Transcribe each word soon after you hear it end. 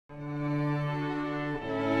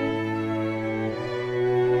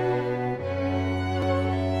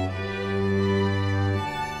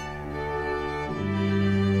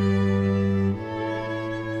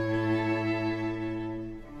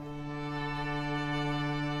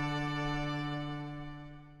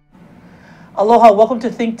Aloha, welcome to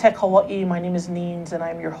ThinkTech Hawaii. My name is Neens and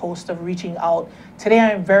I'm your host of Reaching Out. Today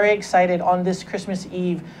I am very excited on this Christmas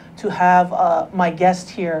Eve to have my guest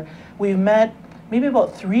here. We met maybe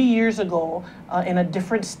about 3 years ago in a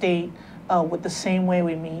different state with the same way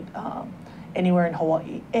we meet anywhere in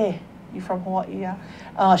Hawaii. You from Hawaii,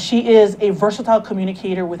 yeah? She is a versatile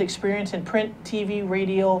communicator with experience in print, TV,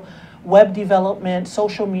 radio, web development,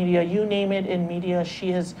 social media, you name it in media.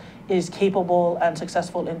 She is capable and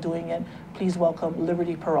successful in doing it. Please welcome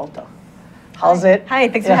Liberty Peralta. How's it? Hi,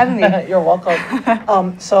 thanks for having me. You're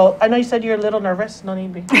welcome. So I know you said you're a little nervous. No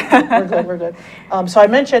need to be. We're good. So I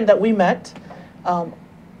mentioned that we met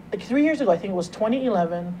like 3 years ago. I think it was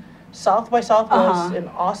 2011, South by Southwest in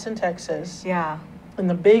Austin, Texas. Yeah. In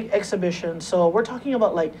the big exhibition. So we're talking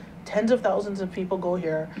about like tens of thousands of people go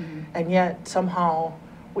here, and yet somehow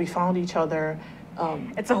we found each other.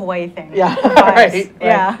 It's a Hawaii thing. Yeah, right.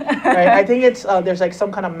 Yeah. Right. I think it's there's like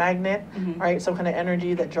some kind of magnet, right? Some kind of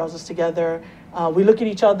energy that draws us together. We look at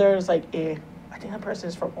each other. It's like, I think that person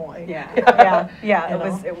is from Hawaii. Yeah.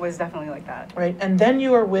 It was definitely like that. Right. And then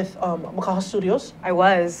you were with Makaha Studios. I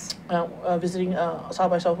was visiting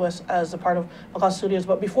South by Southwest as a part of Makaha Studios.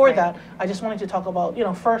 But before that, I just wanted to talk about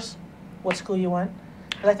first what school you went.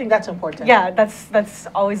 I think that's important. Yeah, that's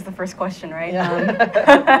always the first question, right?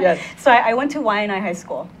 Yeah. Yes. So I went to YNI High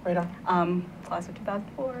School. Right on. Class of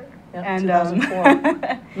 2004. Yeah, and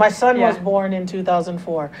 2004. My son was born in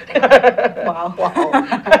 2004. Wow. Wow.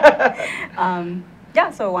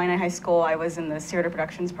 Yeah, so YNI High School, I was in the theater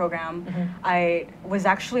productions program. I was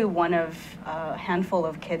actually one of a handful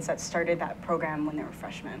of kids that started that program when they were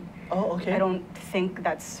freshmen. Oh, okay. I don't think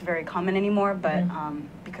that's very common anymore, but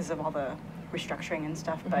because of all the restructuring and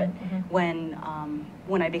stuff. But when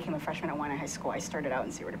I became a freshman at YNI High School, I started out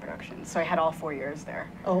in theater productions. So I had all 4 years there.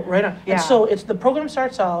 Oh, right on. Yeah. And so it's the program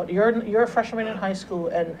starts out. You're a freshman in high school,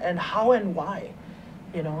 and how and why?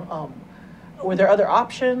 Were there other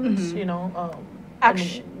options?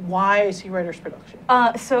 Actually, why Sea Writers Production?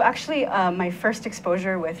 So actually, my first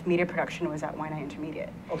exposure with media production was at YNI Intermediate.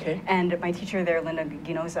 Okay. And my teacher there, Linda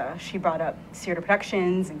Guinoza, she brought up theater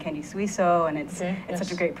productions and Candy Suiso, and it's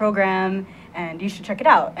such a great program, and you should check it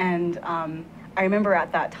out. And I remember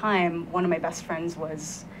at that time, one of my best friends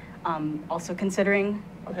was also considering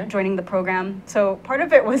joining the program. So part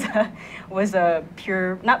of it was a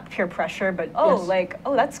pure, not pure pressure, but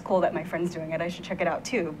that's cool that my friend's doing it. I should check it out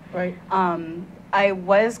too. Right. I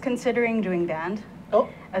was considering doing band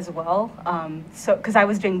as well. So because I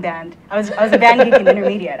was doing band, I was a band geek in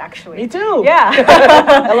intermediate actually. Me too.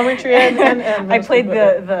 Yeah. Elementary and I played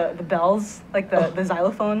the bells, like the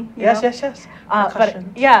xylophone. Yes.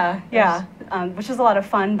 Which was a lot of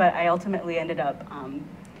fun. But I ultimately ended up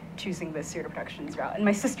choosing the theater productions route. And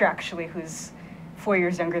my sister actually, who's 4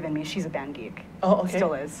 years younger than me, she's a band geek. Oh, okay.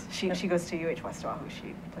 Still is. She goes to UH West Oahu.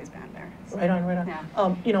 She plays band there. So. Right on.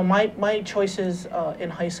 Yeah. My choices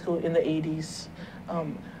in high school in the 80s,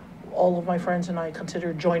 all of my friends and I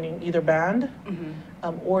considered joining either band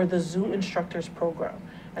or the zoo instructors program.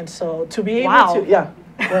 And so to be able to,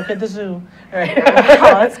 work at the zoo. Right.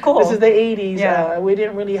 Wow, that's cool. This is the 80s. Yeah. We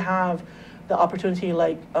didn't really have the opportunity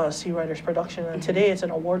like Sea Writers Production, and today it's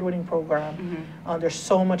an award-winning program. There's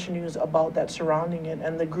so much news about that surrounding it,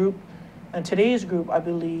 and the group, and today's group, I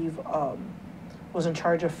believe, was in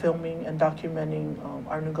charge of filming and documenting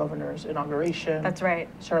our new governor's inauguration. That's right.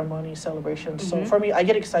 Ceremony, celebrations. So for me, I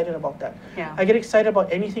get excited about that. Yeah. I get excited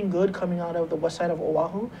about anything good coming out of the west side of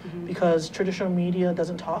Oahu because traditional media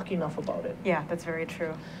doesn't talk enough about it. Yeah, that's very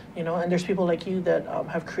true. And there's people like you that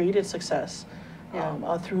have created success.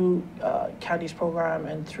 Through Candy's program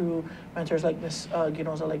and through mentors like Miss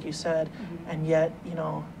Guinoza, like you said, and yet,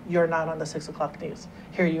 you're not on the 6 o'clock news.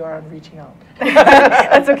 Here you are on Reaching Out.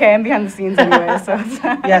 That's okay, I'm behind the scenes anyway, so.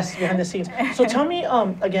 Yes, behind the scenes. So tell me,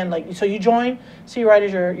 again, so you joined Sea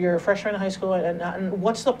Writers, you're a freshman in high school, and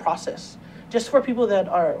what's the process? Just for people that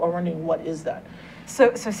are wondering, what is that?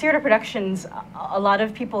 So theater productions, a lot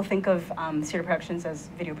of people think of theater productions as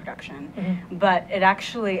video production, but it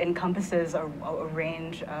actually encompasses a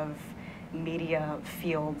range of media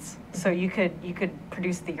fields. So you could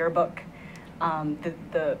produce the yearbook.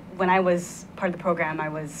 When I was part of the program, I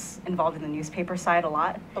was involved in the newspaper side a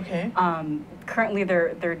lot. Okay. Currently,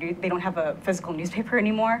 they don't have a physical newspaper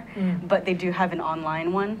anymore, but they do have an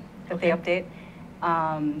online one that they update.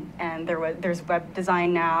 And there's web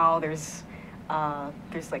design now. There's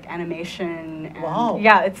like animation. And wow.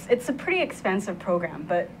 Yeah, it's a pretty expensive program,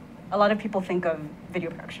 but a lot of people think of video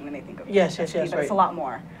production when they think of yes, but right. It's a lot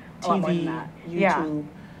more. TV, a lot more than that. YouTube.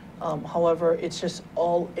 However, it's just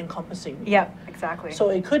all encompassing. Yeah, exactly. So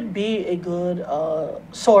it could be a good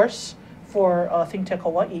source for ThinkTech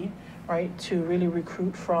Hawaii, right, to really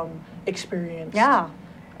recruit from experienced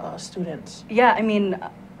students. Yeah, I mean,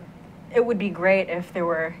 it would be great if there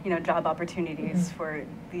were, you know, job opportunities for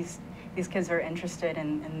these kids who are interested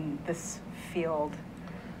in this field.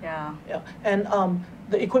 Yeah. Yeah, and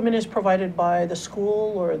the equipment is provided by the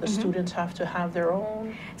school, or the students have to have their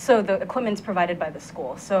own? So the equipment's provided by the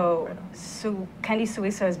school. So Candy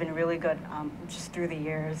Suiso has been really good just through the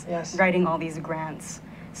years, writing all these grants.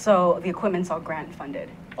 So the equipment's all grant funded.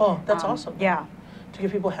 Oh, that's awesome. Yeah. To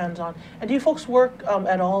give people hands-on. And do you folks work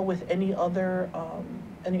at all with any other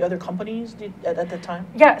companies at the time?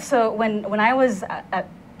 Yeah, so when I was at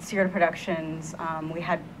Sierra Productions, we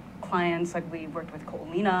had clients, like we worked with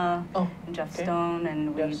Colina and Jeff Stone,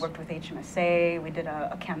 and we worked with HMSA. We did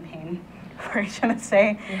a campaign for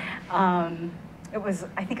HMSA.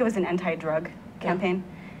 I think it was an anti-drug campaign.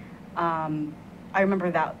 I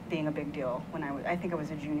remember that being a big deal when I think I was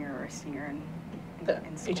a junior or a senior in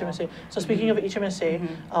school. HMSA. So speaking of HMSA,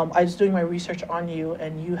 I was doing my research on you,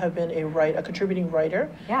 and you have been a contributing writer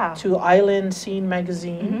to Island Scene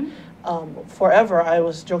magazine. Forever. I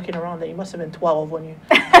was joking around that you must have been 12 when you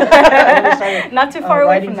started not too far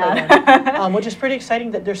away from that. Which is pretty exciting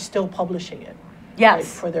that they're still publishing it.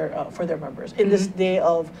 Yes. Right, for their members in this day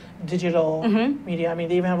of digital media. I mean,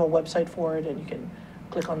 they even have a website for it, and you can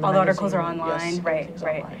click on all the articles are online. Right.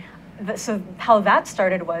 So how that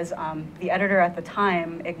started was the editor at the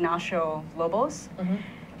time, Ignacio Lobos.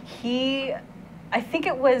 I think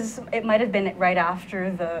it might have been right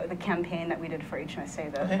after the campaign that we did for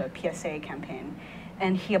HMSA, the PSA campaign.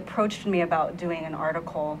 And he approached me about doing an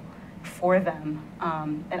article for them.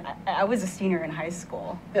 And I was a senior in high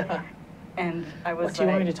school. And I was what do you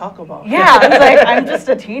want me to talk about? Yeah, I was like, I'm just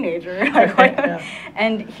a teenager.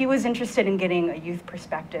 And he was interested in getting a youth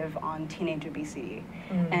perspective on teenage obesity.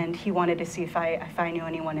 And he wanted to see if I knew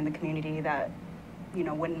anyone in the community that, you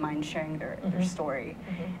know, wouldn't mind sharing their story.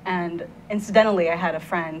 And incidentally, I had a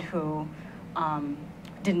friend who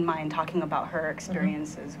didn't mind talking about her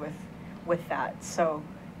experiences with that. So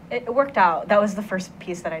it worked out. That was the first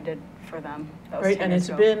piece that I did for them. Right, and it's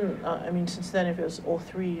been, I mean, since then, if it was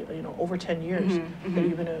 03, you know, over 10 years that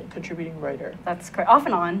you've been a contributing writer. That's correct. Off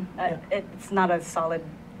and on. It's not a solid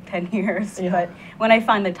 10 years, but when I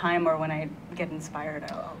find the time or when I get inspired,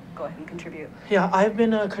 I'll go ahead and contribute. Yeah, I've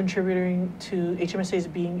been contributing to HMSA's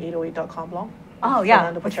Being808.com blog. Oh, yeah,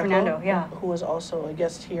 with Fernando, who was also a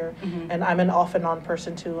guest here. And I'm an off and on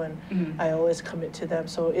person too, and I always commit to them.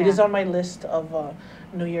 So it is on my list of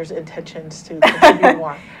New Year's intentions to contribute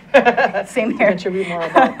more. Same here. Contribute more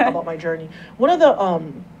about my journey. One of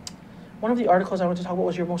the articles I want to talk about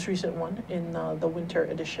was your most recent one in the winter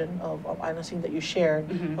edition of Island Scene that you shared.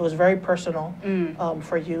 It was very personal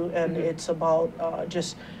for you, and it's about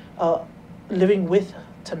just living with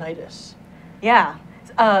tinnitus. Yeah.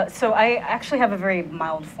 So I actually have a very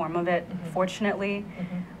mild form of it, fortunately.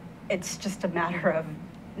 It's just a matter of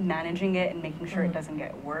managing it and making sure it doesn't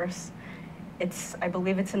get worse. I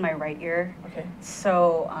believe it's in my right ear.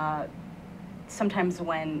 So sometimes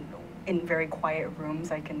when in very quiet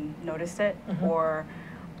rooms I can notice it, or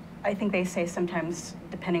I think they say sometimes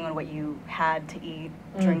depending on what you had to eat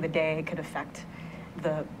during the day, it could affect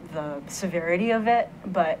the severity of it,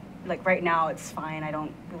 but like right now it's fine. I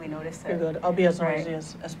don't really notice it. You're good. I'll be as noisy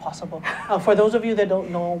as possible. For those of you that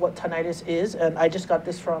don't know what tinnitus is, and I just got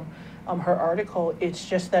this from her article, it's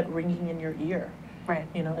just that ringing in your ear. Right.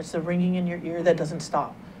 You know, it's the ringing in your ear that doesn't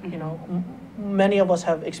stop. You know, many of us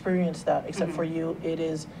have experienced that, except for you, it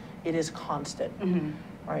is constant.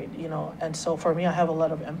 Right, you know, and so for me, I have a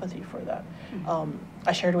lot of empathy for that.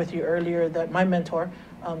 I shared with you earlier that my mentor,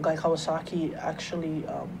 Guy Kawasaki, actually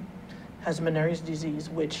has Meniere's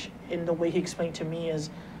disease, which in the way he explained to me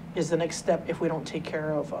is the next step if we don't take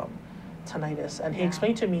care of tinnitus. And he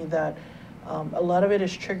explained to me that a lot of it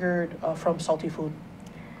is triggered from salty food.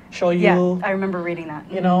 Shoyu. Yeah, I remember reading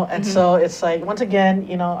that. You know, and so it's like, once again,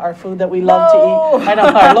 you know, our food that we love to eat. I know,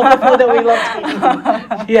 our local food that we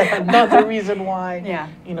love to eat. Yeah, another reason why,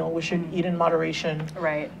 you know, we should eat in moderation.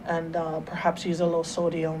 Right. And perhaps use a low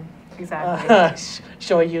sodium. Exactly.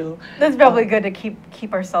 Shoyu. That's probably good to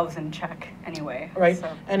keep ourselves in check anyway. Right.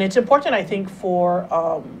 So. And it's important, I think, for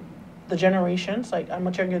the generations. Like, I'm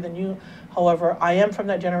much younger than you. However, I am from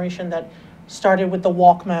that generation that started with the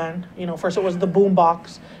Walkman. You know, first it was the boom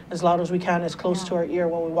box, as loud as we can, as close to our ear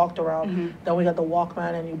while we walked around. Then we got the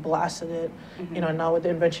Walkman and you blasted it. You know, and now with the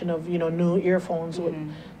invention of, you know, new earphones,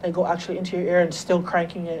 they go actually into your ear and still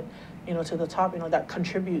cranking it, you know, to the top. You know, that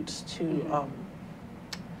contributes to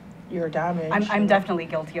your damage. I'm definitely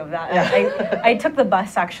guilty of that. I took the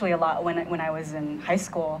bus actually a lot when I was in high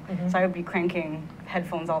school, so I would be cranking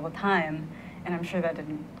headphones all the time. and I'm sure that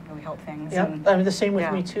didn't really help things. Yeah, And, I mean, the same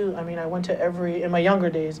with me too. I mean, I went to in my younger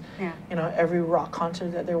days, you know, every rock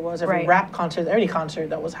concert that there was, every rap concert, any concert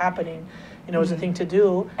that was happening, you know, was a thing to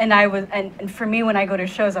do. And and for me, when I go to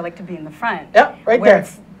shows, I like to be in the front. Yeah, right where there.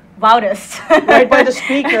 It's loudest. Right by the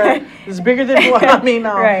speaker. It's bigger than what I mean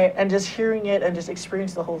now. Right. And just hearing it and just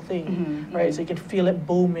experience the whole thing, right? So you can feel it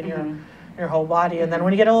boom in your whole body. And then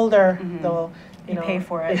when you get older, you know, pay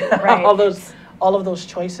for it, right? all of those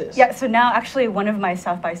choices. Yeah, so now actually one of my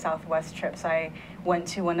South by Southwest trips, I went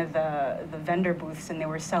to one of the vendor booths, and they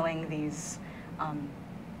were selling these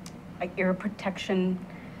like ear protection,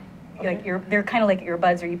 like they're kind of like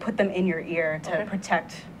earbuds, or you put them in your ear to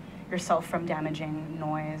protect yourself from damaging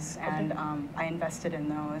noise, and I invested in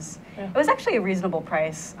those. Yeah. It was actually a reasonable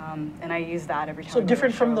price, and I use that every time. So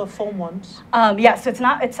different from the foam ones? Yeah, so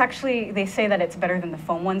it's actually, they say that it's better than the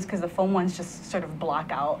foam ones, because the foam ones just sort of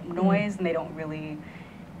block out noise, and they don't really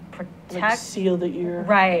protect. Like seal the ear.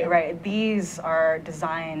 Right, right. These are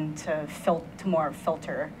designed to more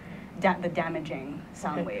filter the damaging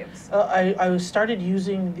sound waves. I started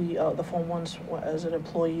using the foam ones as an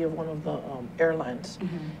employee of one of the airlines,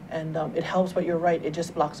 and it helps. But you're right; it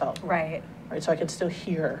just blocks out. Right. Right. So I can still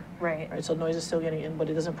hear. Right. Right. So noise is still getting in, but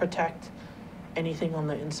it doesn't protect anything on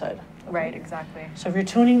the inside. Okay? Right. Exactly. So if you're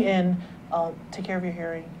tuning in, take care of your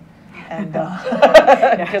hearing, and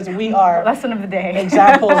because we are lesson of the day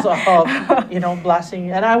examples of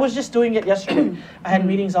blasting. And I was just doing it yesterday. I had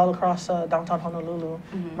meetings all across downtown Honolulu.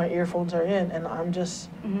 My earphones are in, and I'm just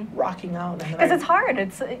rocking out. Because it's hard.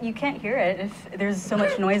 You can't hear it if there's so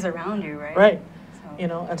much noise around you, right? Right. So. You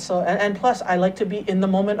know, and plus I like to be in the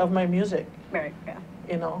moment of my music. Right. Yeah.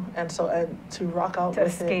 You know, and to rock out to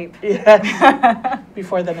with escape. It. Yes.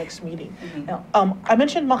 Before the next meeting. Now, I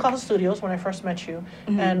mentioned Makala Studios when I first met you,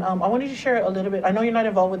 and I wanted to share a little bit. I know you're not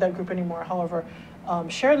involved with that group anymore. However,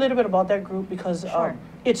 share a little bit about that group, because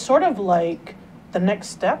it's sort of like the next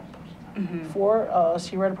step for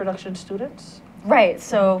C-Writer production students. Right.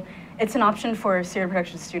 So it's an option for C-Writer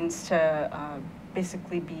production students to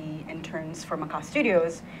basically be interns for Makala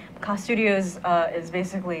Studios. Makala Studios is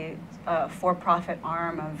basically a for-profit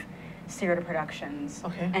arm of C-Writer Productions.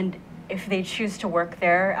 Okay. And if they choose to work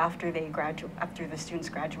there after the students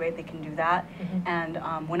graduate, they can do that. And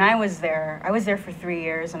when I was there for 3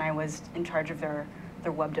 years, and I was in charge of their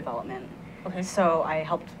web development. Okay. So I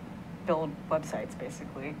helped build websites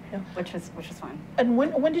basically, which is fun. And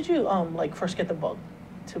when did you first get the bug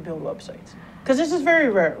to build websites? Because this is very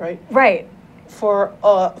rare, right? Right. For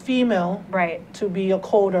a female, right, to be a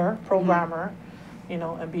coder, programmer, you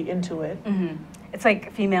know, and be into it. It's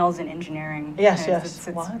like females in engineering. Yes, It's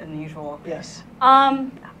unusual. Yes.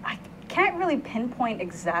 I can't really pinpoint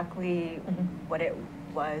exactly what it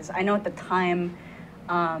was. I know at the time,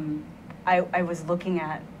 I was looking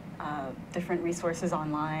at different resources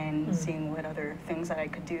online, seeing what other things that I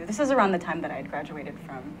could do. This is around the time that I had graduated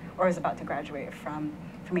from, or was about to graduate from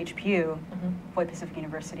HPU, Hawaii Pacific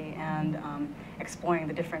University, and exploring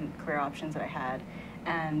the different career options that I had.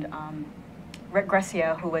 And Rick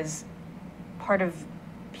Grecia, who was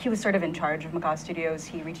he was sort of in charge of Makala Studios,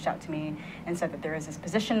 he reached out to me and said that there is this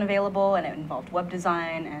position available, and it involved web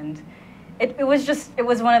design, and it was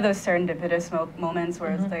one of those serendipitous moments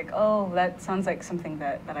where it's like, oh, that sounds like something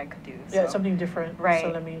that I could do. Yeah, so. Something different. Right.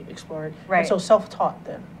 So let me explore it. Right. And so self-taught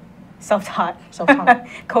then. Self-taught. Self-taught.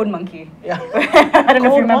 Code Monkey. Yeah. I don't know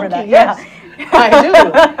if you remember that. Yes. Yeah. I do.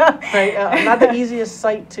 Right. Not the easiest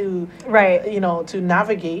site to to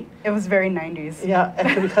navigate. It was very 90s. Yeah,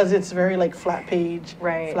 and because it's very like flat page.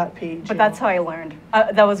 Right. Flat page. But that's how I learned.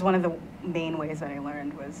 That was one of the main ways that I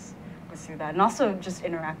learned was through that, and also just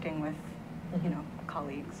interacting with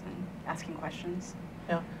colleagues and asking questions.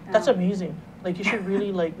 Yeah, that's amazing. Like, you should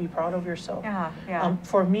really be proud of yourself. Yeah, yeah.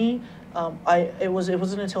 For me, it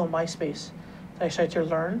wasn't until MySpace that I started to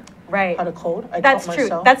learn how to code. That's true.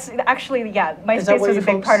 Myself. That's actually, MySpace was a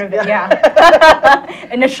big part of it.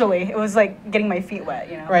 Yeah. Initially, it was like getting my feet wet,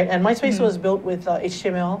 Right, and MySpace was built with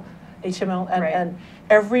HTML, and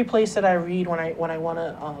every place that I read when I want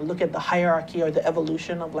to look at the hierarchy or the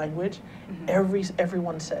evolution of language,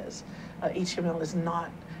 everyone says HTML is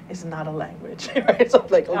not a language, right? So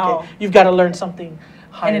you've got to learn something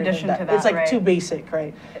higher in addition than that. to that. It's too basic,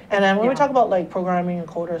 right? And then when we talk about programming and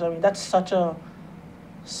coders, I mean, that's such a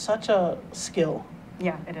skill.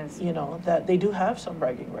 Yeah, it is. That they do have some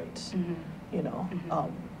bragging rights.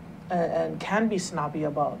 And can be snobby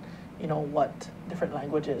about what different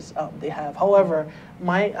languages they have. However,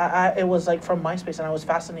 it was from MySpace, and I was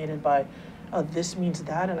fascinated by this means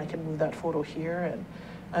that, and I can move that photo here,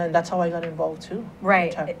 and that's how I got involved too.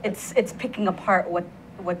 Right. It's picking apart what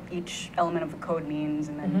each element of the code means,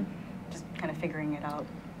 and then just kind of figuring it out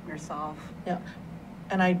yourself. Yeah.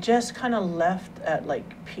 And I just kind of left at like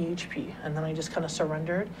PHP, and then I just kind of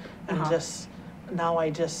surrendered, and now I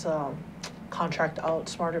just contract out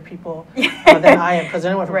smarter people than I am, because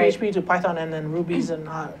then I went from PHP to Python and then Ruby's, and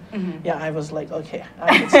I was like, okay,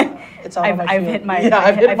 it's out of my field.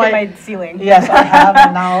 I've hit my ceiling. Yes, I have,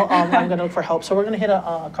 and now I'm going to look for help. So we're going to hit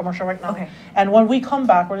a commercial right now. Okay. And when we come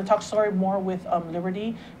back, we're going to talk story more with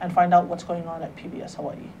Liberty and find out what's going on at PBS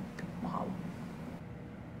Hawaii. Mahalo.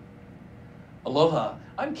 Aloha,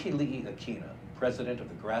 I'm Keli'i Akina, president of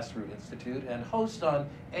the Grassroot Institute and host on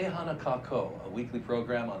Ehana Kako, a weekly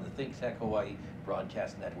program on the ThinkTech Hawaii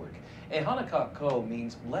broadcast network. Ehana Kako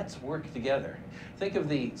means let's work together. Think of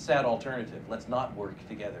the sad alternative, let's not work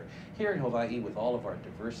together. Here in Hawaii, with all of our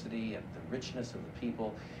diversity and the richness of the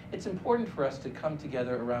people, it's important for us to come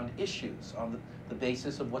together around issues on the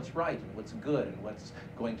basis of what's right and what's good and what's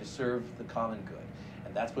going to serve the common good.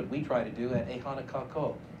 And that's what we try to do at Ehana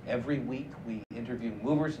Kako. Every week we interview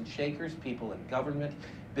movers and shakers, people in government,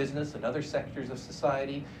 business, and other sectors of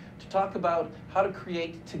society to talk about how to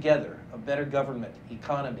create together a better government,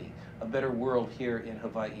 economy, a better world here in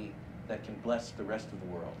Hawaii that can bless the rest of the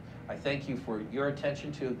world. I thank you for your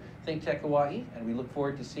attention to ThinkTech Hawaii, and we look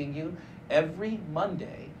forward to seeing you every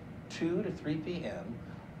Monday, 2 to 3 p.m.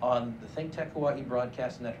 on the ThinkTech Hawaii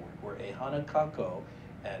broadcast network. We're Ehana Kako,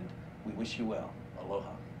 and we wish you well. Aloha.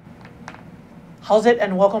 How's it?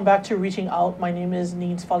 And welcome back to Reaching Out. My name is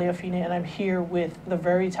Neens Faleafine, and I'm here with the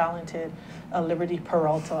very talented Liberty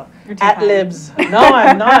Peralta at Libs. No,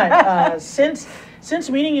 I'm not. Since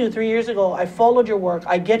meeting you 3 years ago, I followed your work.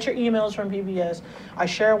 I get your emails from PBS. I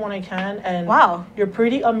share when I can, and you're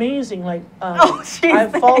pretty amazing. Like,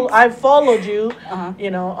 I've followed you. You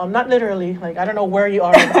know, not literally. Like, I don't know where you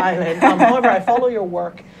are on the island. However, I follow your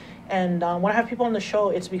work, and when I have people on the show,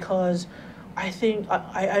 it's because I think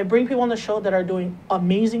I bring people on the show that are doing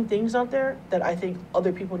amazing things out there that I think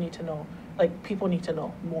other people need to know. Like, people need to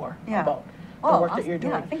know more about the work that you're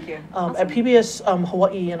doing. Yeah, thank you. At PBS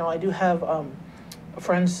Hawaii, you know, I do have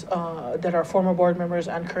friends that are former board members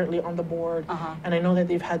and currently on the board, and I know that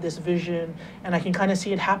they've had this vision, and I can kind of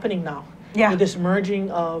see it happening now. With this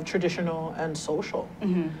merging of traditional and social,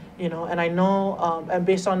 you know, and I know, and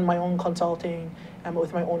based on my own consulting and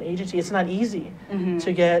with my own agency, it's not easy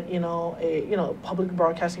to get, a public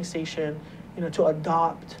broadcasting station, to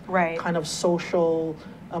adopt kind of social,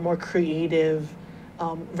 more creative,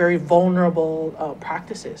 very vulnerable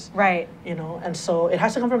practices. And so it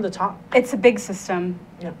has to come from the top. It's a big system.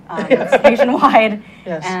 It's nationwide.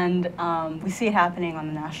 Yes. And we see it happening on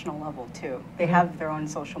the national level too. They have their own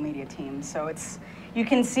social media team, so you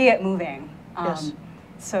can see it moving. Yes.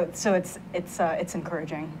 So it's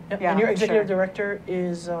encouraging. And your executive director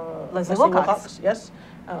is Leslie Wilcox. Yes,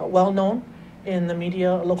 well known in the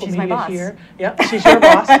media, local she's media my boss. here. Yeah, she's your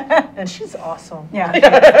boss, and she's awesome.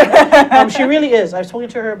 Yeah. She really is. I've spoken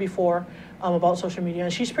to her before about social media,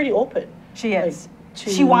 and she's pretty open. She is.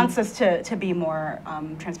 She wants us to be more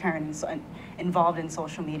transparent and involved in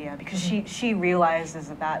social media, because she realizes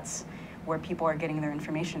that that's where people are getting their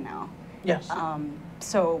information now. Yes.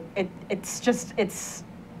 So it's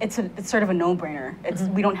sort of a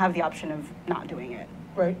no-brainer. We don't have the option of not doing it.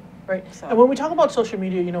 Right. So. And when we talk about social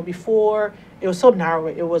media, before it was so narrow,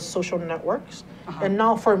 it was social networks. And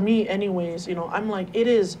now for me anyways, I'm like, it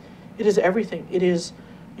is everything. It is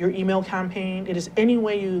your email campaign. It is any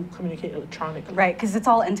way you communicate electronically. Right, because it's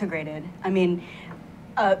all integrated. I mean,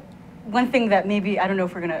 one thing that maybe, I don't know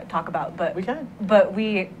if we're going to talk about, but we can. But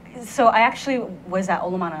so I actually was at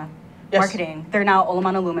Olamana Marketing. They're now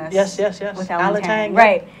Olamana Loomis. Yes. With Alan Tang.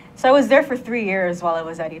 Right. So I was there for 3 years while I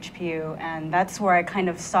was at HPU, and that's where I kind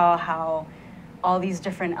of saw how all these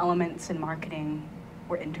different elements in marketing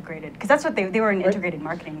were integrated. Because that's what they were in integrated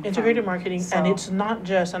marketing. Integrated marketing, and it's not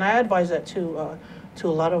just, and I advise that to a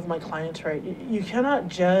lot of my clients, right? You cannot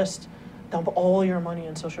just dump all your money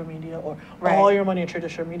in social media or all your money in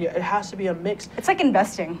traditional media. It has to be a mix. It's like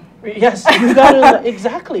investing. Yes, you got to,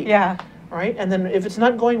 exactly. Yeah. Right? And then if it's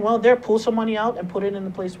not going well there, pull some money out and put it in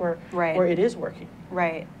the place where it is working.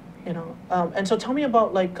 Right. And so tell me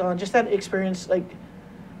about just that experience,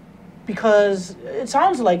 because it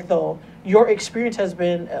sounds like though your experience has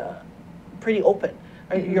been pretty open.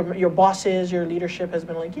 Right? Your bosses, your leadership has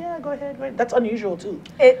been like, yeah, go ahead. Right? That's unusual too.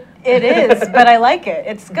 It is, but I like it.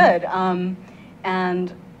 It's good.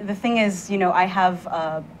 And the thing is, I have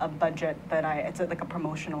a budget that it's like a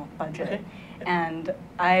promotional budget. Okay. And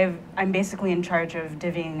I'm basically in charge of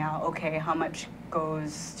divvying out, how much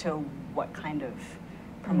goes to what kind of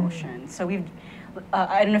promotion. So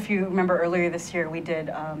I don't know if you remember earlier this year we did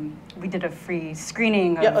a free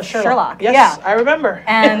screening of Yeah, Sherlock. Yes, yeah. I remember.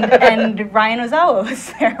 And Ryan Ozawa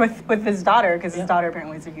was there with his daughter, because his daughter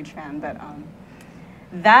apparently is a huge fan. But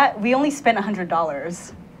that we only spent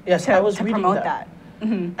 $100. Yes, I was reading promote that.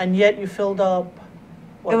 Mm-hmm. And yet you filled up.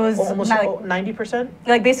 What, it was almost 90%.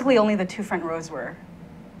 Like basically only the 2 front rows were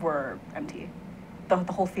empty. The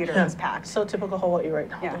whole theater was packed. So typical Hawaii right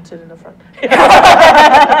now. Yeah. Don't sit in the front.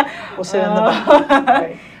 We'll sit in the back.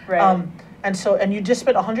 Right. Right. And you just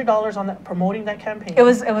spent $100 on that, promoting that campaign. It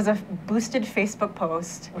was a boosted Facebook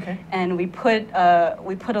post. Okay. And we put a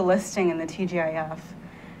listing in the TGIF,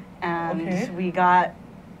 and we got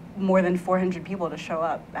more than 400 people to show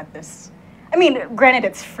up at this. I mean, granted,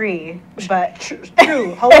 it's free, but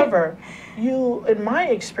true. However, in my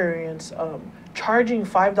experience, charging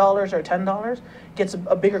 $5 or $10 gets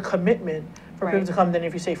a bigger commitment for people to come than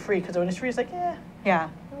if you say free. Because when it's free, it's like, yeah,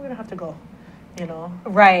 we're gonna have to go, you know.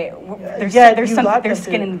 Right. There's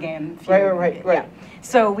skin in the game. Right. Yeah.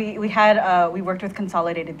 So we worked with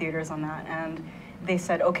Consolidated Theaters on that, and they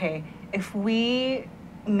said, okay, if we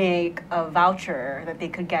make a voucher that they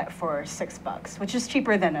could get for $6, which is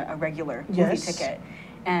cheaper than a regular movie ticket,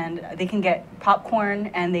 and they can get popcorn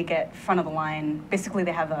and they get front of the line. Basically,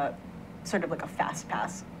 they have a sort of like a fast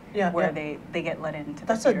pass, where they get let into.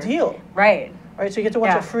 That's the theater. a deal, right? Right. So you get to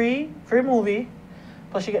watch a free movie,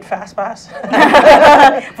 plus you get fast pass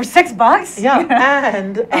for $6.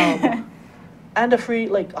 Yeah, and a free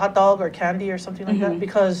like hot dog or candy or something like that,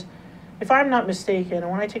 because. If I'm not mistaken,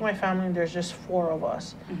 when I take my family and there's just 4 of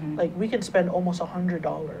us, like we can spend almost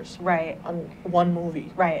 $100 on one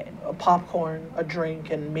movie. Right. A popcorn, a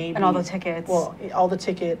drink, and maybe all the tickets. Well, all the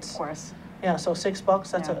tickets. Of course. Yeah, so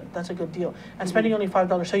 $6. That's a good deal. And spending only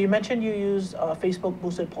 $5. So you mentioned you used Facebook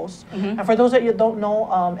boosted posts. And for those that you don't know,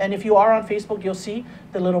 and if you are on Facebook, you'll see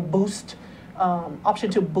the little boost.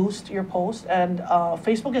 Option to boost your post, and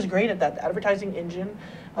Facebook is great at that. The advertising engine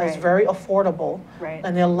is very affordable,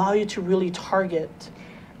 and they allow you to really target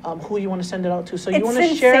who you want to send it out to. So you want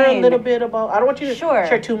to share a little bit about. I don't want you to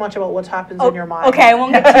share too much about what happens in your mind. Okay, I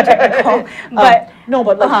won't get too technical.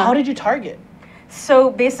 But how did you target?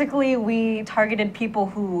 So basically, we targeted people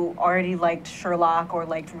who already liked Sherlock or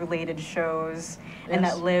liked related shows, and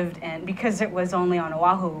that lived in, because it was only on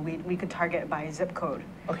Oahu, we could target by zip code.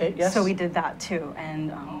 Okay, yes. So we did that too,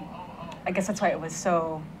 and I guess that's why it was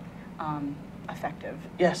so effective.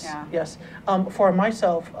 Yes, yes. For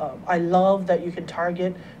myself, I love that you can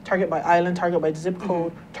target by island, target by zip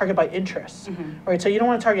code, target by interests, right? So you don't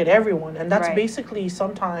want to target everyone, and that's basically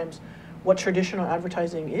sometimes what traditional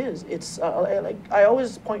advertising is. It's like I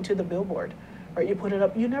always point to the billboard, right? You put it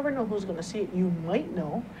up, you never know who's going to see it. You might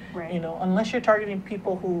know, you know, unless you're targeting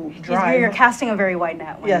people who drive. You're casting a very wide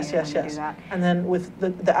net when you do that. And then with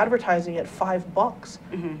the advertising at $5,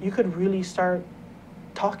 you could really start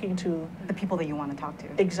talking to the people that you want to talk to.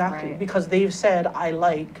 Exactly, because they've said, I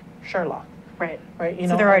like Sherlock. Right. You know,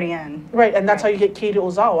 so they're already in. Right, and that's how you get Katie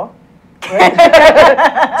Ozawa.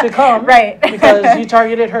 To come, because you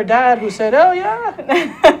targeted her dad, who said, "Oh yeah,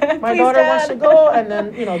 my daughter wants to go," and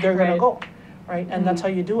then they're gonna go, right? And that's how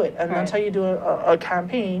you do it, and that's how you do a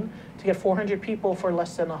campaign to get 400 people for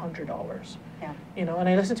less than $100. Yeah. And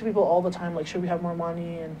I listen to people all the time, like, should we have more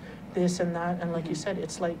money and this and that, and like you said,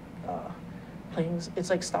 it's like it's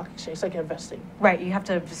like stock exchange, it's like investing. Right, you have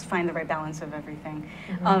to just find the right balance of everything.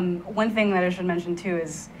 One thing that I should mention too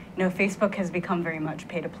is, Facebook has become very much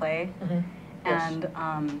pay to play, and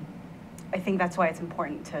I think that's why it's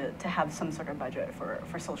important to have some sort of budget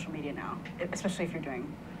for social media now, especially if you're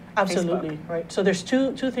doing Absolutely, Facebook. right. So there's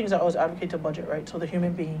two things I always advocate to budget, right? So the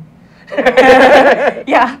human being.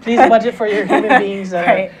 Yeah. Please budget for your human beings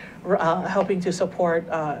that are helping to support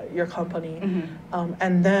your company.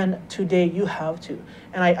 And then today you have to.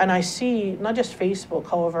 And I see not just Facebook,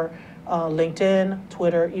 however, LinkedIn,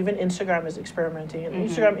 Twitter, even Instagram is experimenting. And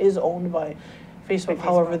Instagram is owned by Facebook.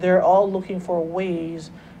 However, they're all looking for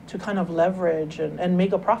ways to kind of leverage and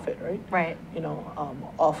make a profit, right? Right.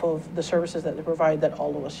 Off of the services that they provide that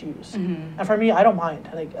all of us use. And for me, I don't mind.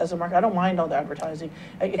 Like, as a marketer, I don't mind all the advertising.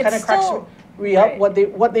 It kind of cracks me up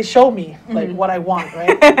what they show me, like what I want,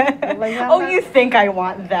 right? I'm like, you think I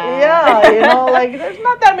want that? Yeah, like there's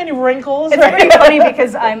not that many wrinkles. It's pretty funny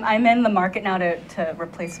because I'm in the market now to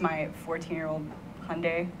replace my 14-year-old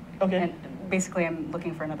Hyundai. Okay. And basically, I'm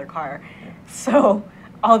looking for another car. So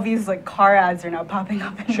all these car ads are now popping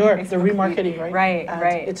up in Sure, Facebook the remarketing, right? Right, ads.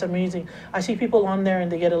 right. It's amazing. I see people on there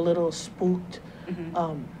and they get a little spooked.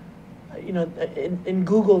 In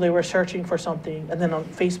Google they were searching for something, and then on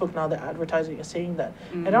Facebook now the advertising is saying that.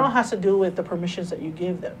 And it all has to do with the permissions that you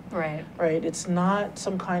give them. Right. Right. It's not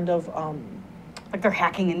some kind of Like they're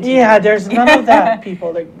hacking into Yeah, you. there's none of that,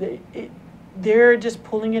 people. Like they're just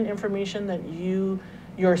pulling in information that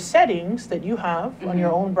your settings that you have on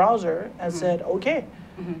your own browser has said, okay,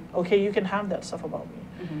 okay, you can have that stuff about me.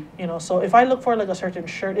 You know, so if I look for like a certain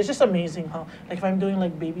shirt, it's just amazing how, like if I'm doing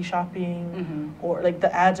like baby shopping or like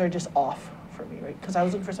the ads are just off for me, right? Because I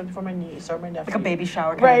was looking for something for my niece or my nephew. Like a baby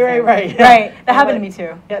shower kind Right, of thing. right. Right, that happened to me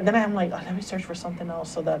too. Yeah, then I'm like, oh, let me search for something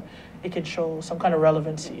else so that it can show some kind of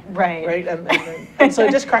relevancy. Right. Right, and so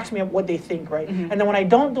it just cracks me up what they think, right? And then when I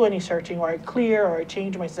don't do any searching or I clear or I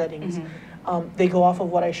change my settings, they go off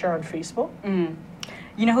of what I share on Facebook.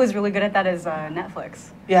 You know who's really good at that is Netflix.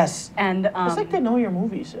 Yes. And it's like they know your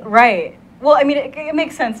movies. Yeah. Right. Well, I mean, it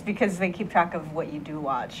makes sense because they keep track of what you do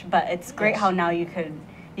watch. But it's great how now you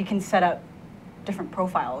can set up different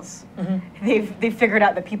profiles. They've figured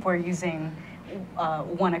out that people are using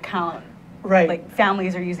one account. Right. Like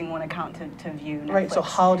families are using one account to view Netflix. Right. So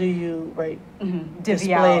how do you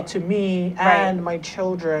display out to me and my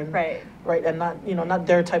children? Right. Right, and not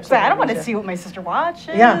their types So of. I don't want to see what my sister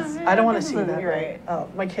watches. Yeah, I don't want to see that.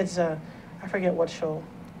 Right. My kids, I forget what show.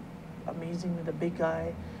 Amazing, the big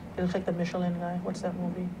guy. He looks like the Michelin guy. What's that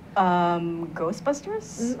movie?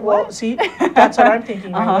 Ghostbusters? Well, see, that's what I'm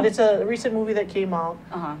thinking. Right? But it's a recent movie that came out.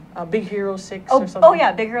 Big Hero 6 or something. Oh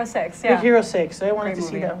yeah, Big Hero 6. Yeah. Big Hero 6. I wanted to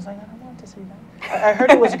see that. I was like, I don't want to see that. I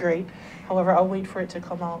heard it was great. However, I'll wait for it to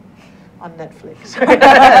come out on Netflix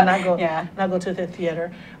and not go to the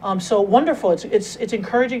theater. So wonderful. It's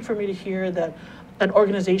encouraging for me to hear that an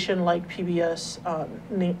organization like PBS,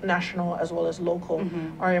 national as well as local,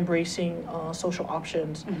 are embracing social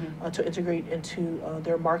options to integrate into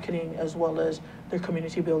their marketing as well as their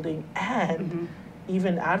community building and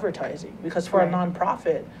even advertising. Because for a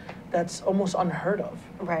nonprofit, that's almost unheard of.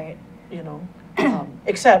 Right. You know,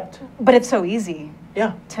 except. But it's so easy.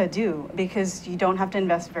 Yeah. To do because you don't have to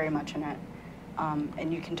invest very much in it,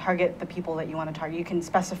 and you can target the people that you want to target. You can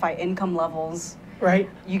specify income levels. Right.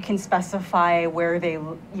 You can specify where they,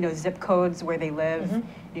 zip codes where they live.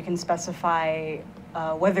 You can specify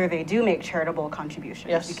whether they do make charitable contributions.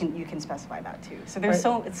 Yes. You can specify that too. So there's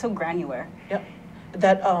it's so granular. Yeah.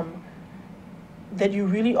 That you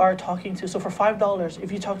really are talking to. So for $5,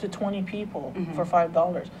 if you talk to 20 people for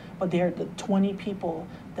 $5, but they're the 20 people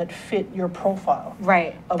that fit your profile.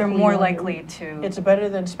 Right. They're more likely to. It's better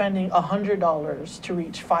than spending $100 to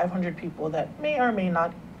reach 500 people that may or may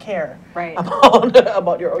not care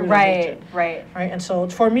about your organization. Right. And so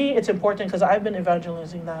for me, it's important because I've been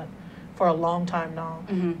evangelizing that for a long time now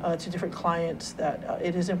to different clients that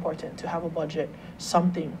it is important to have a budget,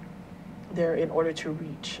 something there in order to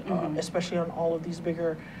reach, especially on all of these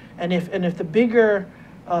bigger, and if the bigger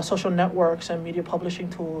social networks and media publishing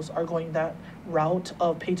tools are going that route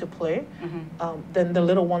of pay to play, then the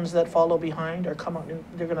little ones that follow behind are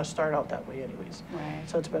they're going to start out that way anyways. Right.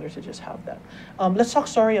 So it's better to just have that. Let's talk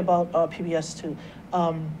about PBS too.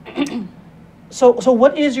 So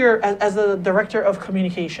what is your, as the director of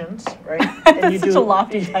communications, right? And That's such a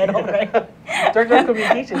lofty title, right? Director of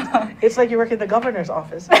communications. It's like you work in the governor's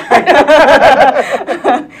office.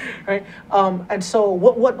 Right? And so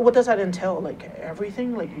what does that entail? Like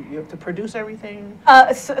everything? Like you have to produce everything?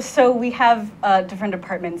 So we have different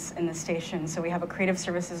departments in the station. So we have a creative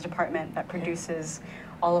services department that produces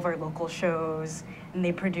all of our local shows, and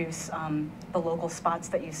they produce the local spots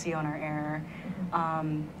that you see on our air.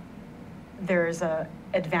 There's a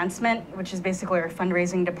advancement, which is basically our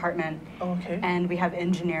fundraising department. And we have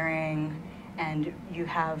engineering, and you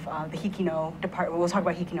have the Hikino department. We'll talk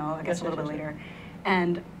about Hikino, I guess, a little bit later.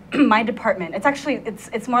 And my department,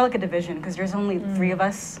 it's more like a division because there's only 3 of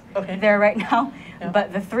us there right now.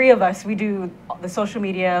 But the 3 of us, we do the social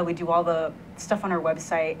media, we do all the stuff on our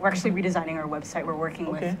website. We're actually redesigning our website. We're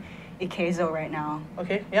working with Ikezo right now. To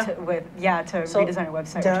redesign our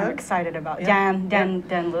website, which I'm excited about. Dan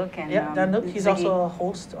Luke and Dan Luke. He's Ziggy. also a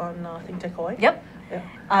host on ThinkTech Hawaii. Yep.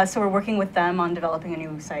 So we're working with them on developing a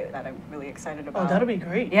new site that I'm really excited about. Oh, that'll be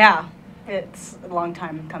great. Yeah, it's a long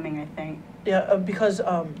time coming, I think. Yeah, because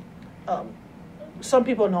some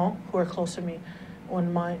people know who are close to me.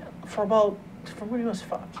 For about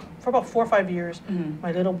 4 or 5 years,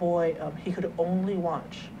 my little boy, he could only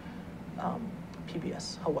watch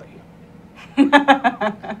PBS Hawaii.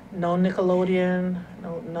 No Nickelodeon,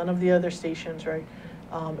 none of the other stations, right?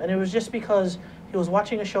 And it was just because he was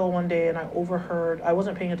watching a show one day and I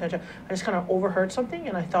wasn't paying attention. I just kind of overheard something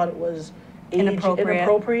and I thought it was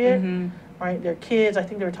inappropriate. Right? They're kids. I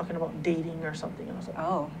think they were talking about dating or something. And I was like,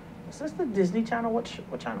 oh, is this the Disney Channel? What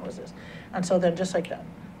channel is this? And so then just like that,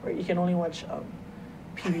 right? You can only watch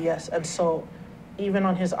PBS. And so even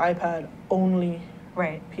on his iPad, only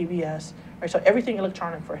PBS. right? So everything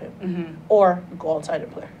electronic for him, or go outside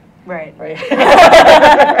and play. Right. Right.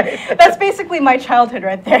 That's basically my childhood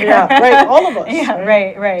right there. Yeah, right. All of us. Yeah,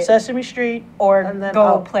 right. Sesame Street, or and then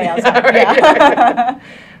go play outside.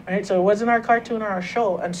 Right. So it wasn't our cartoon or our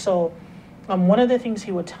show, and so one of the things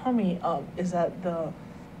he would tell me is that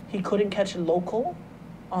he couldn't catch local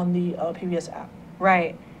on the PBS app.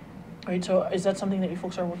 Right. Right. So is that something that you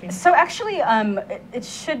folks are working? So actually, it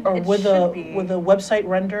should. Or it with should be. the website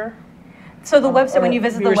render. So the website, when you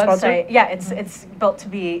visit the website, yeah,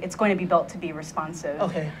 Mm-hmm. it's going to be built to be responsive.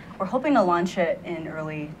 Okay. We're hoping to launch it in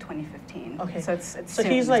early 2015. Okay. So it's So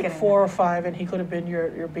soon. he's It's like getting 4 there. or 5, and he could have been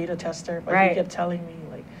your beta tester, but Right. he kept telling me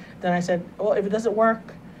like. Then I said, well, if it doesn't work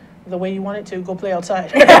the way you want it to, go play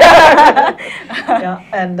outside. Yeah,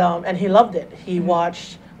 and he loved it. He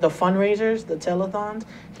watched the fundraisers, the telethons.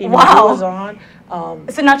 He knew Wow. who was on.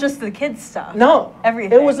 So not just the kids stuff. No,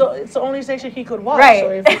 Everything. It's the only station he could watch. Right. So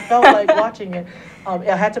if he felt like watching it, I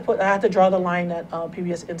had to draw the line at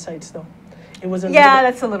PBS Insights though. It was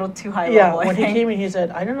That's a little too high yeah. level. When he came in, he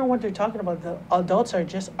said, "I don't know what they're talking about. The adults are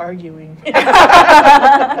just arguing."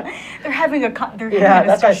 They're having a Yeah,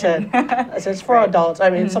 that's what I discussion. said. I said it's for Right. adults. I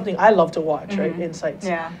mean, it's something I love to watch, right? Insights.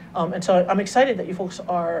 Yeah. And so I'm excited that you folks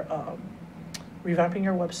are revamping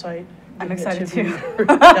your website. I'm getting it excited to too.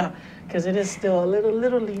 be- yeah, because it is still a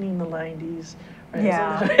little leaning the 90s. Right?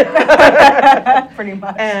 Yeah. Pretty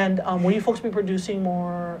much. And will you folks be producing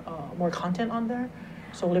more content on there?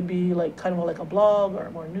 So will it be like kind of like a blog or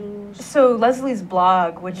more news? So Leslie's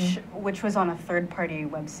blog, which was on a third-party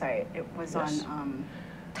website, it was Yes. on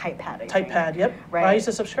TypePad. I think. TypePad, yep. Right. I used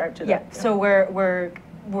to subscribe to that. Yeah. So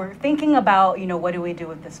we're thinking about, what do we do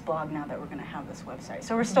with this blog now that we're going to have this website?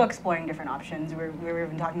 So we're still exploring different options. We're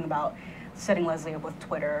even talking about setting Leslie up with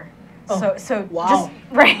Twitter. Oh, So wow. just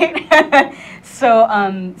right. So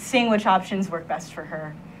seeing which options work best for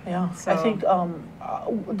her. Yeah, So- I think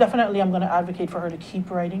definitely I'm going to advocate for her to keep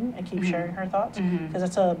writing and keep sharing her thoughts, because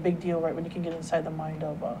that's a big deal, right, when you can get inside the mind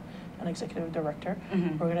of an executive director.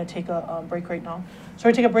 We're going to take a break right now. So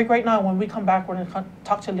we're going to take a break right now. When we come back, we're going to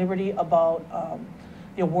talk to Liberty about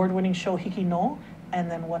the award-winning show Hiki No, and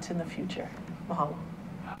then what's in the future. Mahalo.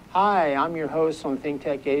 Hi, I'm your host on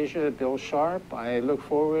ThinkTech Asia, Bill Sharp. I look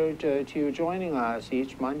forward to you joining us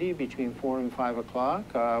each Monday between 4 and 5 o'clock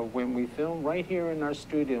when we film right here in our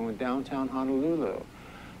studio in downtown Honolulu.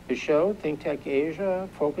 The show, ThinkTech Asia,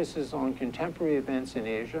 focuses on contemporary events in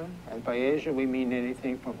Asia. And by Asia, we mean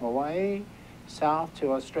anything from Hawaii, south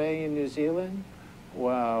to Australia and New Zealand,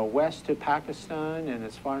 west to Pakistan, and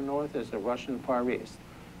as far north as the Russian Far East.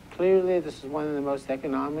 Clearly, this is one of the most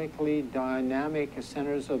economically dynamic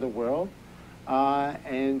centers of the world,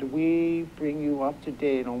 and we bring you up to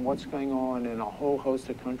date on what's going on in a whole host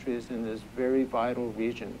of countries in this very vital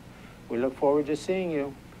region. We look forward to seeing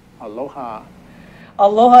you. Aloha.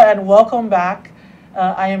 Aloha and welcome back.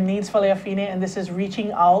 I am Needs Faleafine, and this is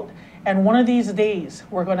Reaching Out. And one of these days,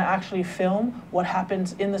 we're going to actually film what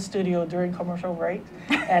happens in the studio during commercial break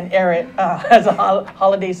and air it as a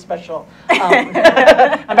holiday special. I'm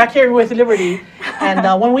back here with Liberty,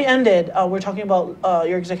 and when we ended, we're talking about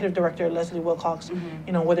your executive director, Leslie Wilcox,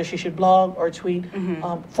 whether she should blog or tweet.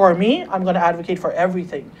 For me, I'm going to advocate for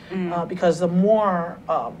everything, because the more,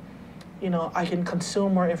 I can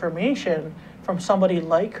consume more information from somebody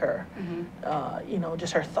like her,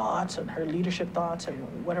 just her thoughts and her leadership thoughts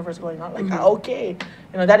and whatever's going on. Like, okay,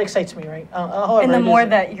 that excites me, right? However, And the more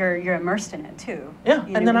that you're immersed in it too. Yeah,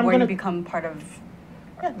 and then I'm where gonna you become part of.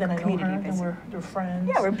 Yeah, then I know community, her, then basically. we're friends.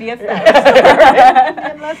 Yeah, we're BFFs.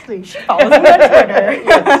 And Leslie. She follows me on Twitter.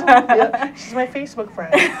 Yes, yeah, she's my Facebook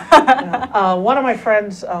friend. One of my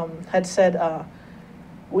friends had said,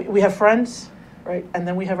 we have friends, right? And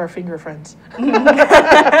then we have our finger friends.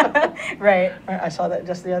 Right. I saw that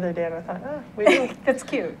just the other day, and I thought, we do. That's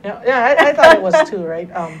cute. Yeah, I thought it was too, right?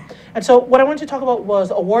 And so what I wanted to talk about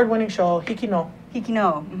was award-winning show Hiki No. Hiki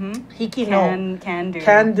No. Hiki No. Can do.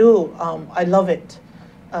 Can do. I love it.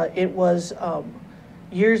 It was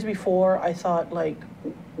years before I thought, like,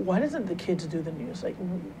 why doesn't the kids do the news? Like,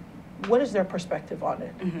 what is their perspective on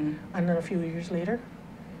it? And then a few years later,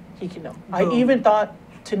 Hiki No. I even thought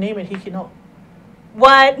to name it Hiki No.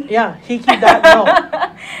 What? Yeah, Hiki.no.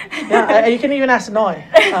 Yeah, you can even ask Noi.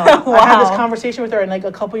 Wow. I had this conversation with her, and like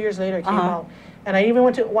a couple years later it came out. And I even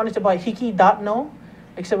wanted to buy Hiki.no,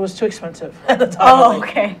 except it was too expensive at the time. Oh,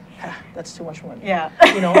 okay. That's too much money. Yeah.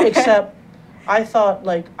 Except I thought,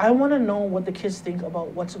 like, I want to know what the kids think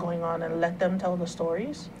about what's going on and let them tell the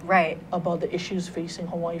stories. Right. About the issues facing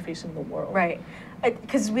Hawaii, facing the world. Right.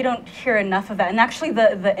 Because we don't hear enough of that. And actually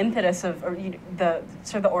the impetus of,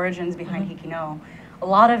 the origins behind Hiki No, a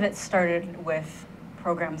lot of it started with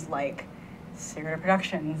programs like Theater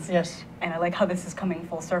Productions. Yes. And I like how this is coming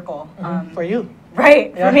full circle. For you.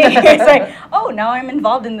 Right, Yeah. for me. It's like, oh, now I'm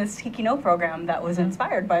involved in this Hikino program that was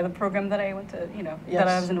inspired by the program that I went to, that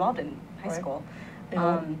I was involved in high school. You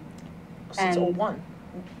know, since 01.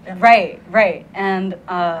 Yeah. Right. And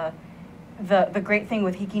the great thing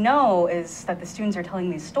with Hikino is that the students are telling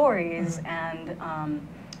these stories, and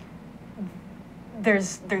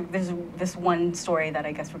there's this one story that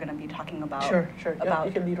I guess we're going to be talking about. Sure. About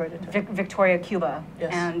you can lead right into it. Victoria, Cuba.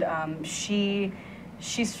 Yes. And she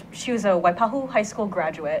was a Waipahu High School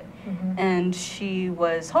graduate, and she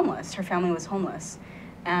was homeless. Her family was homeless.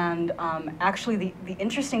 And actually, the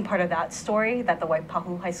interesting part of that story that the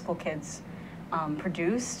Waipahu High School kids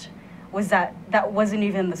produced was that wasn't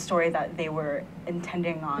even the story that they were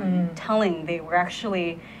intending on telling. They were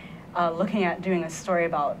actually looking at doing a story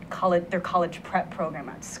about their college prep program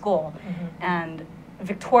at school. And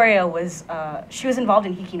Victoria was, she was involved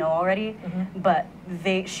in Hikino already, but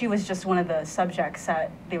she was just one of the subjects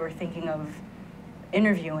that they were thinking of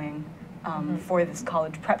interviewing for this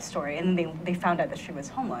college prep story. And then they found out that she was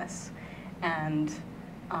homeless. And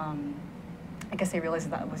I guess they realized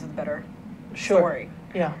that was a better story.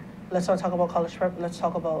 Yeah. Let's not talk about college prep. Let's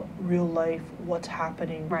talk about real life, what's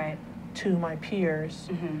happening to my peers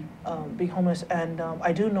being homeless. And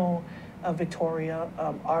I do know Victoria.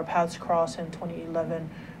 Our paths crossed in 2011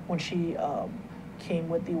 when she came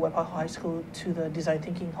with the Waipahu High School to the Design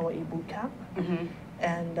Thinking Hawaii Boot Camp.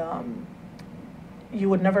 And you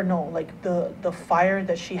would never know, like the fire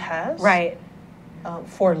that she has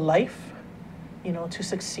for life, to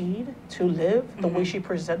succeed, to live, the way she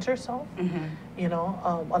presents herself,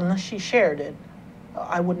 unless she shared it,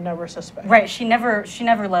 I would never suspect. Right, she never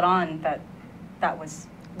let on that was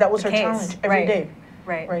her case. challenge every day.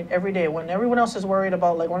 Right, every day. When everyone else is worried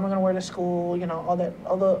about, like, what am I going to wear to school, all the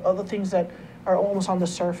other things that are almost on the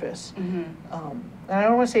surface. And I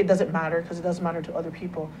don't want to say it doesn't matter, because it does matter to other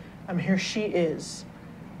people. Here she is,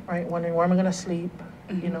 right, wondering where am I going to sleep,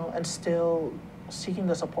 and still seeking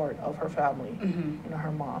the support of her family,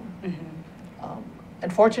 her mom.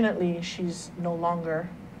 Unfortunately, she's no longer.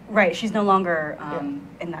 Right, she's no longer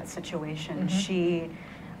in that situation.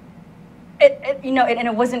 And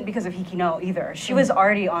it wasn't because of Hikino either. She was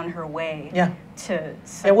already on her way to.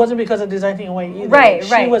 It wasn't because of Design Thinking Hawaii either. Right.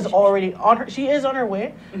 She was already on her. She is on her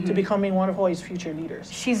way to becoming one of Hawaii's future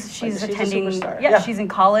leaders. She's attending. She's a superstar. Yeah, she's in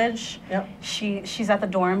college. Yeah. She's at the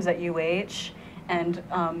dorms at UH, and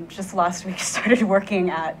just last week started working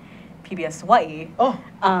at PBS Hawaii.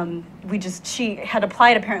 She had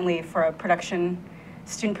applied apparently for a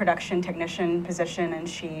student production technician position, and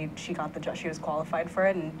she got the job. She was qualified for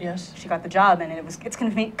it, and she got the job. And it's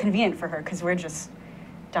convenient for her because we're just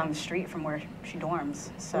down the street from where she dorms.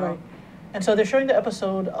 So, and so they're showing the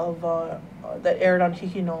episode of that aired on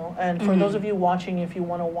Hikino. And for those of you watching, if you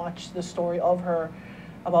want to watch the story of her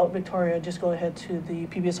about Victoria, just go ahead to the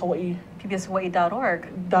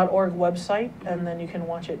PBSHawaii.org website, and then you can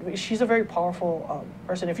watch it. She's a very powerful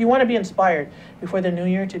person. If you want to be inspired before the new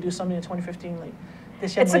year to do something in 2015, like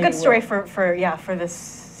this young it's a good story for this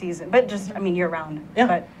season, but just year round. Yeah,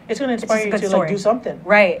 but it's going to inspire you to like do something.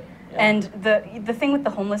 Right. Yeah. And the thing with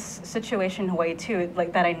the homeless situation in Hawaii too,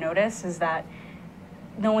 like that I notice, is that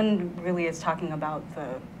no one really is talking about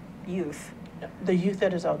the youth. The youth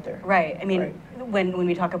that is out there. Right. When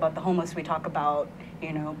we talk about the homeless, we talk about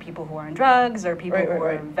people who are on drugs or people who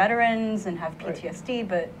are veterans and have PTSD,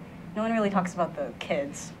 but no one really talks about the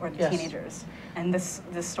kids or the teenagers. And this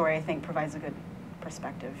story, I think, provides a good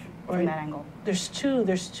perspective from that angle. There's two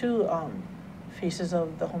faces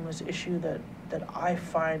of the homeless issue that I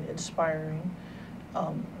find inspiring.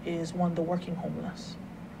 Is one, the working homeless,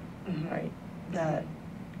 right? That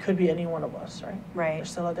could be any one of us, right? Right. They're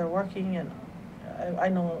still out there working, and I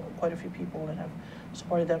know quite a few people that have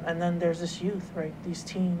supported them. And then there's this youth, right? These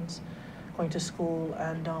teens going to school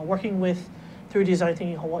and working through Design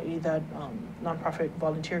Thinking Hawaii, that nonprofit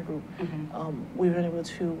volunteer group. We've been able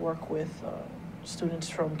to work with students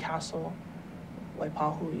from Castle,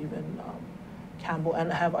 Waipahu, even Campbell,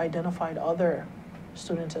 and have identified other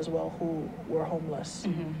students as well who were homeless,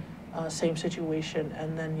 same situation,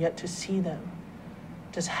 and then yet to see them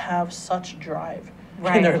just have such drive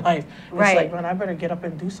in their life. It's like, man, I better get up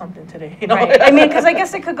and do something today. Right. Because I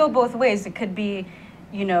guess it could go both ways. It could be,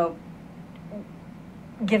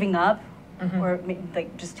 giving up, or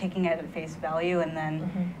like just taking it at face value, and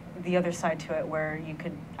then the other side to it where you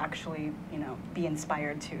could actually, be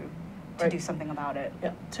inspired to do something about it.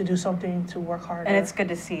 Yeah, to do something, to work harder. And it's good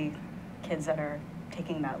to see kids that are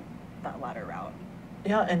taking that latter route.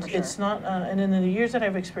 Yeah, and it's not, and in the years that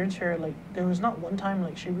I've experienced her, like, there was not one time,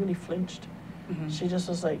 like, she really flinched She just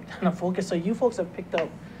was like kind of focused. So you folks have picked up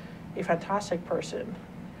a fantastic person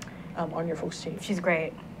on your folks' team. She's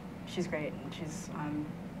great. She's great.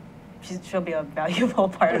 She'll be a valuable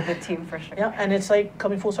part of the team for sure. Yeah, and it's like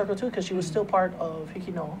coming full circle too, because she was still part of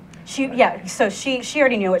Hikino. So she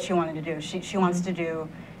already knew what she wanted to do. She wants to do.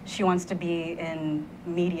 She wants to be in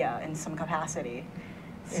media in some capacity.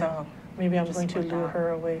 So maybe I'm going to lure her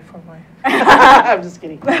away from my. I'm just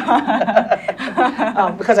kidding.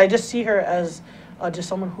 Because I just see her as just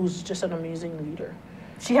someone who's just an amazing leader.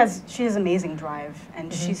 She has amazing drive,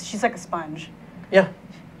 and she's like a sponge. Yeah.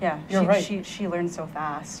 Yeah, You're right. She learns so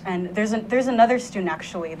fast. And there's another student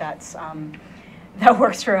actually that's that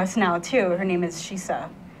works for us now too. Her name is Shisa.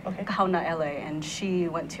 Okay. Kahauna LA, and she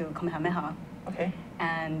went to Kamehameha. Okay.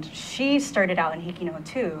 And she started out in Hikino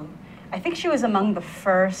too. I think she was among the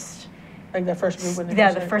first. Like the first group.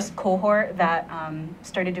 The first cohort that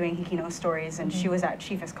started doing Hikino stories, and she was at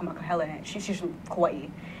Chiefus Kamakahele. She's from Kauai,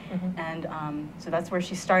 and so that's where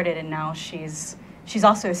she started, and now she's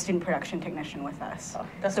also a student production technician with us. Oh,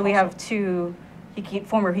 that's so awesome. We have two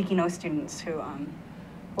former Hikino students who.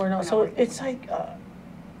 So it's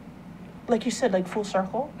like you said, like full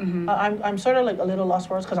circle. I'm sort of like a little lost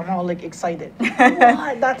for words because I'm all like excited.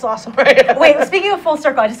 What? That's awesome, right? Wait, speaking of full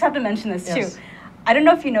circle, I just have to mention this too. I don't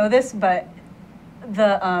know if you know this, but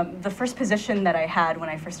the first position that I had when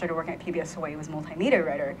I first started working at PBS Hawaii was multimedia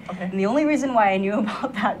writer. Okay. And the only reason why I knew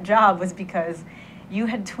about that job was because you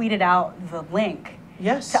had tweeted out the link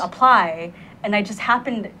to apply, and I just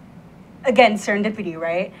happened, again, serendipity,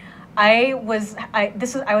 right? I was at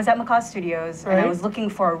McCaw Studios, and I was looking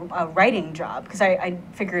for a writing job because I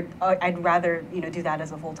figured I'd rather do that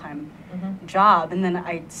as a full-time job, and then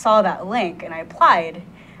I saw that link and I applied.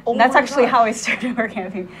 And that's actually how I started working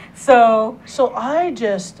at PBS. So I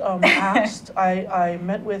just asked. I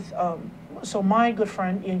met with so my good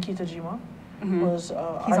friend Ian Kitajima was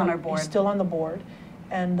he's on our board. He's still on the board,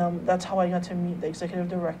 and that's how I got to meet the executive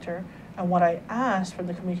director. And what I asked from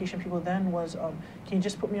the communication people then was, can you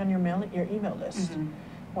just put me on your email list?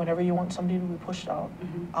 Whenever you want somebody to be pushed out,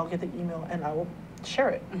 I'll get the email and I will share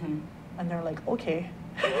it. And they're like, okay.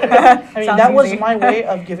 I mean, that was my way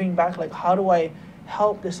of giving back. Like, how do I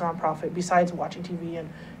help this nonprofit besides watching TV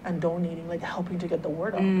and donating, like helping to get the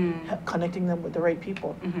word out, connecting them with the right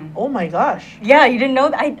people. Oh my gosh. Yeah, you didn't know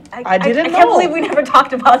that? I didn't know. I can't believe we never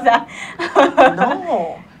talked about that.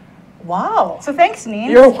 No. Wow. So thanks, Neen.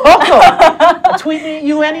 You're welcome. Tweet me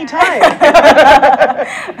you anytime.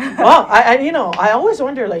 Wow. I always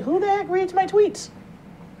wonder, like, who the heck reads my tweets?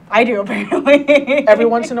 I do, apparently. Every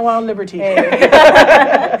once in a while, Liberty.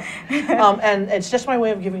 And it's just my way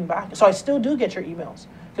of giving back. So I still do get your emails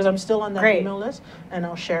because I'm still on that email list, and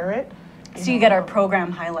I'll share it. So you get our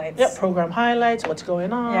program highlights. Yeah, program highlights, what's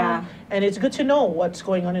going on. Yeah. And it's good to know what's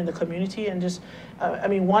going on in the community, and just,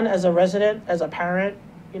 one, as a resident, as a parent,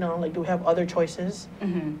 like, do we have other choices,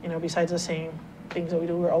 besides the same things that we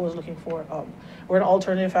do? We're always looking for, we're an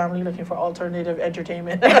alternative family looking for alternative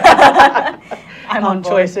entertainment. I'm on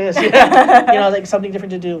choices, like something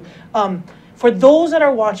different to do. For those that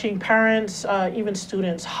are watching, parents, even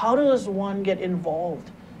students, how does one get involved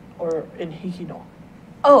or in Hikino?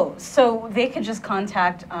 Oh, so they could just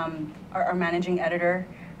contact our managing editor.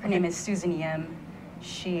 Her name is Susan Yim.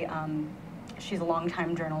 She's a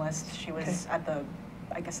longtime journalist. She was at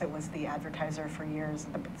I guess it was the Advertiser for years,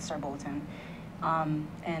 the Star Bulletin.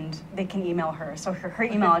 And they can email her. So her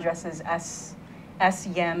email address is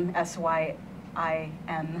syim,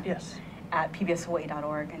 S-Y-I-M, at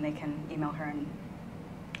pbshawaii.org, and they can email her and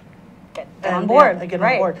get on board. Yeah, get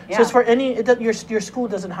on board. Yeah. So it's for your school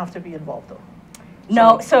doesn't have to be involved, though?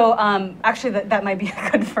 No, so actually that might be a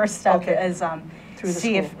good first step, is Through the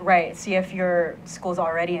see school. see if your school's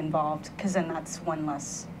already involved, because then that's one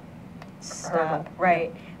less step,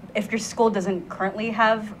 right? If your school doesn't currently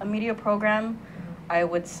have a media program, I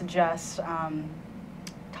would suggest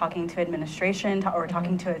talking to administration or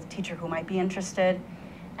talking to a teacher who might be interested,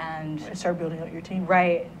 and start building out your team.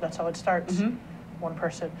 Right. That's how it starts. One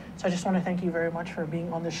person. So I just want to thank you very much for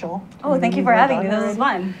being on the show. Oh, thank you for having me. This was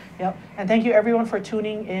fun. Yep. And thank you everyone for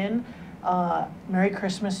tuning in. Merry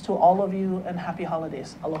Christmas to all of you and happy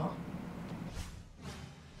holidays. Aloha.